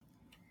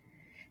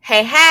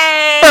Hey,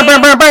 hey!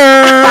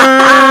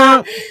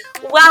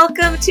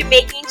 Welcome to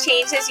Making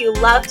Changes You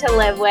Love to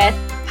Live With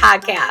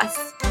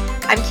podcast.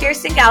 I'm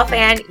Kirsten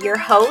Gelfand, your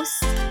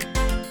host.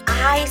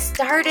 I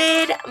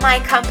started my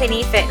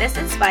company, Fitness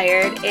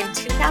Inspired, in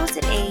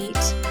 2008.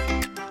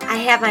 I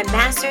have my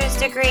master's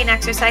degree in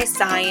exercise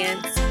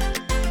science.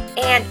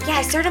 And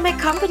I started my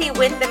company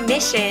with the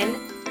mission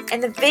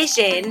and the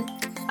vision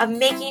of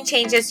making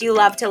changes you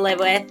love to live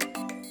with.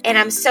 And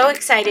I'm so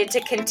excited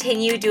to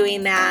continue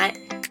doing that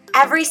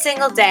every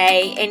single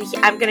day. And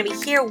I'm going to be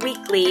here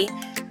weekly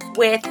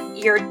with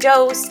your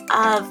dose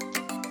of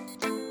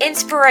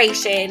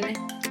inspiration,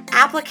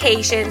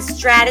 applications,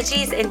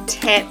 strategies, and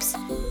tips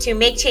to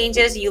make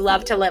changes you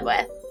love to live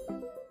with.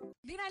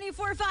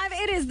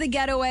 B94.5, it is The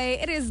Getaway.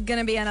 It is going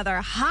to be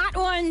another hot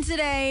one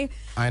today.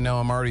 I know,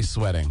 I'm already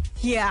sweating.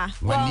 Yeah.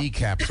 My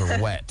kneecaps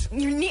are wet.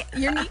 Your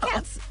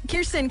kneecaps.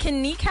 Kirsten,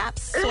 can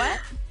kneecaps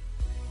sweat?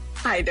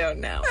 I don't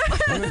know.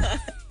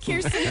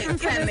 Kirsten from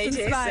Fitness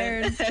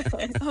Inspired.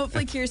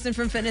 Hopefully Kirsten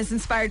from Fitness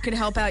Inspired could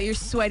help out your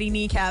sweaty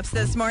kneecaps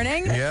this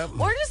morning. Yep.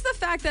 Or just the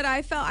fact that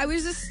I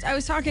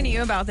was talking to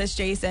you about this,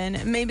 Jason.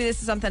 Maybe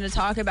this is something to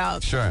talk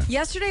about. Sure.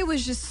 Yesterday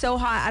was just so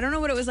hot. I don't know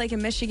what it was like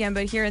in Michigan,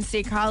 but here in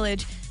State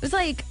College, it was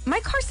like,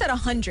 my car said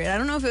 100. I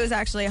don't know if it was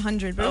actually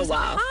 100, but it was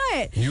hot.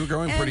 You were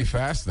going pretty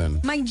fast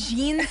then. My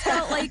jeans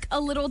felt like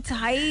a little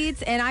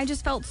tight, and I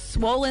just felt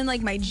swollen,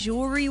 like my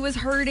jewelry was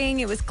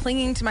hurting. It was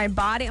clinging to my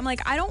body. I'm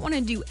like, I don't want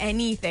to do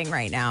anything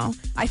right now.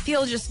 I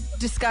feel just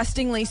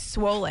disgustingly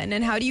swollen.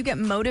 And how do you get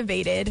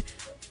motivated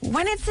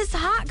when it's this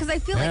hot? Because I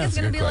feel like it's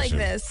going to be like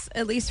this,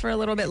 at least for a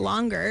little bit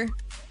longer.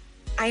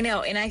 I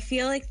know, and I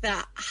feel like the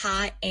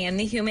hot and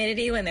the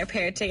humidity, when they're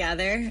paired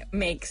together,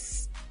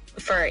 makes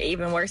for an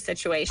even worse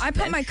situation. I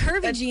put my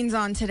curvy jeans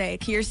on today,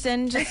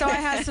 Kirsten, just so I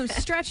had some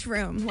stretch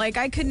room. Like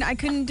I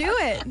couldn't do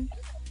it.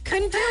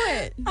 Couldn't do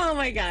it. Oh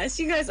my gosh,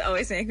 you guys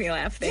always make me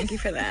laugh. Thank you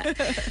for that.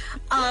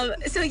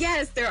 So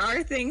yes, there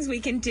are things we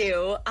can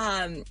do.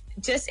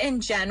 Just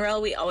in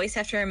general, we always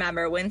have to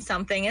remember when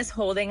something is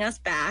holding us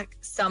back,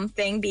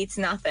 something beats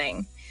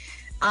nothing.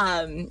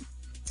 And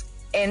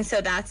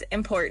so that's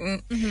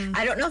important. Mm-hmm.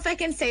 I don't know if I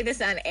can say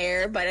this on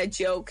air, but a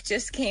joke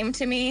just came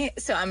to me.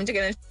 So I'm just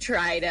going to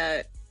try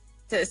to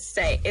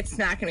say, it's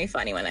not going to be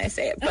funny when I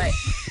say it, but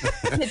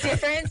the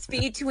difference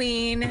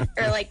between,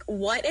 or like,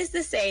 what is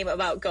the same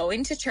about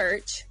going to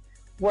church,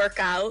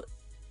 workout,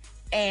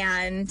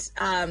 and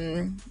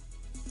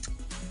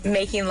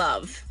making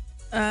love?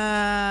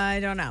 I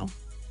don't know.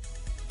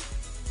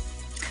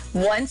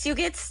 Once you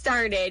get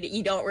started,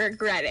 you don't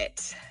regret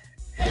it.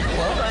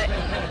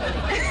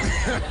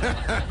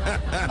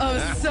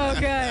 Oh, so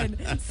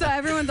good. So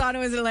everyone thought it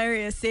was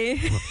hilarious,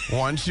 see?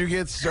 Once you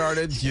get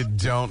started, you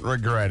don't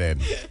regret it.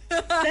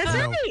 That's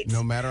right.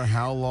 No matter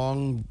how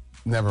long,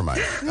 never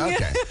mind.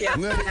 Okay. Yeah.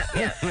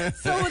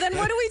 So then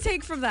what do we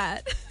take from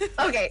that?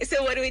 Okay,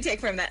 so what do we take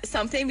from that?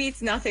 Something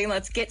beats nothing.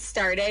 Let's get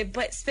started.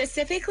 But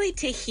specifically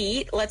to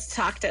heat, let's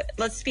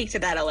speak to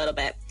that a little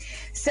bit.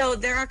 So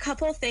there are a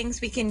couple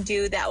things we can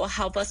do that will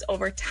help us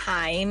over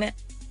time,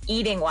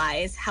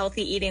 eating-wise,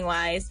 healthy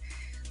eating-wise.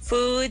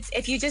 Foods,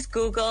 if you just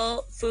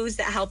Google foods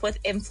that help with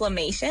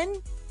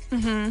inflammation,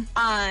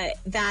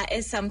 that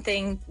is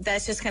something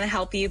that's just going to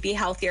help you be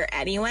healthier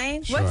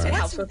anyway. Sure. It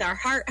helps with our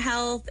heart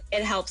health.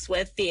 It helps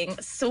with being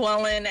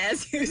swollen,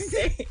 as you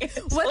say.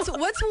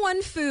 What's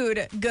one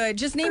food good?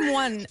 Just name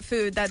one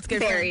food that's good.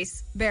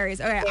 Berries. Berries.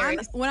 Okay.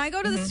 Berries. When I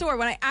go to the store,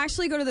 when I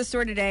actually go to the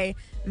store today,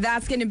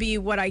 that's going to be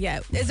what I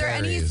get. Is there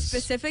any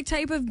specific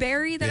type of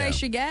berry that I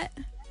should get?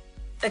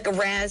 Like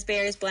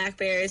raspberries,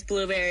 blackberries,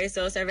 blueberries,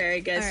 those are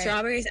very good. Right.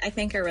 Strawberries, I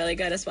think, are really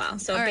good as well.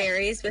 So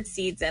berries with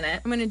seeds in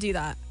it. I'm going to do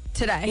that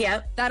today.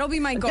 Yep. That'll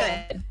be my goal.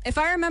 Good. If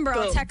I remember,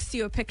 I'll text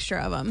you a picture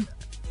of them.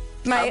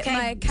 My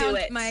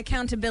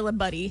accountability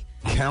buddy.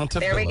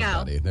 There we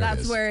go.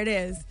 That's where it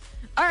is.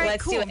 All right,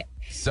 Let's cool. do it.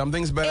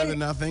 Something's better than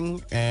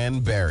nothing,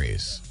 and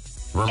berries.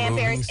 And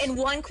berries. And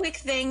one quick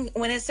thing,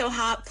 when it's so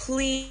hot,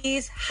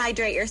 please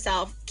hydrate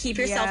yourself. Keep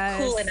yourself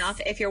cool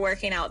enough if you're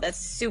working out. That's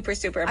super,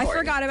 super important. I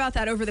forgot about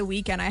that over the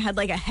weekend. I had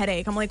like a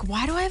headache. I'm like,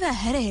 why do I have a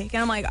headache?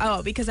 And I'm like,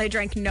 oh, because I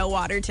drank no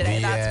water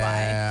today. That's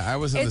why. Yeah, I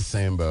was in the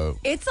same boat.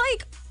 It's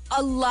like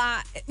a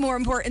lot more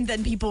important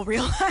than people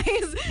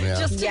realize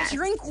just to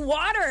drink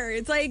water.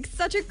 It's like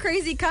such a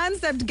crazy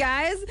concept,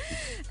 guys.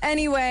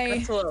 Anyway,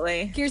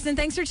 absolutely. Kirsten,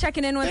 thanks for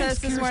checking in with us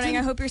this morning.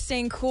 I hope you're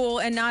staying cool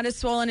and not as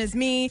swollen as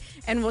me.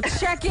 And we'll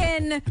check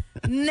in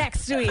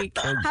next week.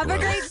 Have a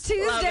great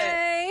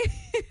Tuesday.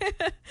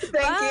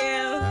 Thank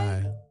you.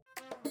 Bye.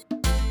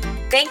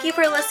 Thank you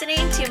for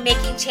listening to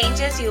Making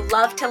Changes You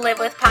Love to Live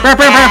With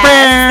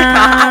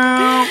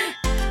podcast.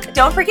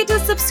 Don't forget to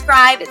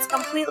subscribe. It's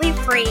completely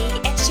free.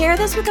 And share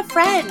this with a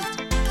friend.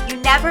 You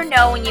never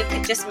know when you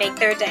could just make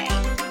their day.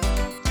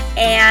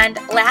 And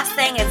last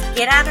thing is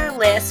get on our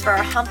list for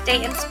our hump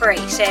day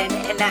inspiration.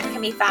 And that can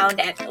be found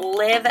at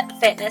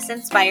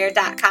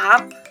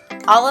livefitnessinspired.com.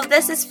 All of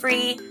this is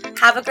free.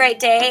 Have a great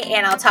day.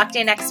 And I'll talk to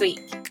you next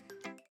week.